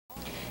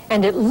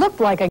And it looked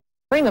like a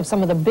gathering of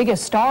some of the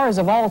biggest stars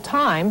of all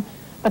time,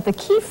 but the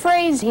key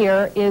phrase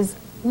here is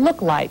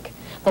look like.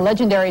 The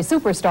legendary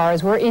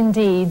superstars were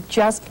indeed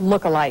just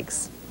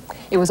lookalikes.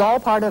 It was all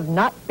part of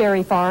Knott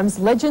Berry Farm's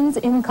Legends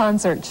in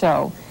Concert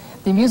show.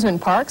 The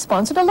amusement park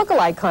sponsored a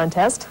lookalike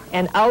contest,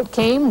 and out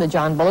came the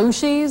John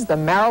Belushis, the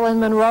Marilyn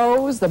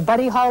Monroes, the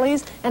Buddy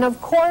Hollys, and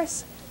of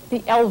course,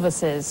 the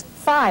Elvises,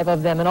 5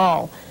 of them in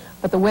all.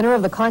 But the winner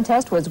of the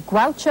contest was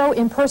Groucho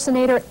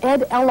impersonator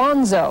Ed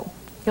Alonzo.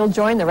 He'll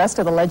join the rest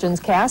of the Legends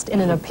cast in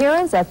an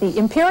appearance at the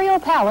Imperial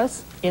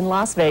Palace in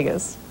Las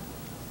Vegas.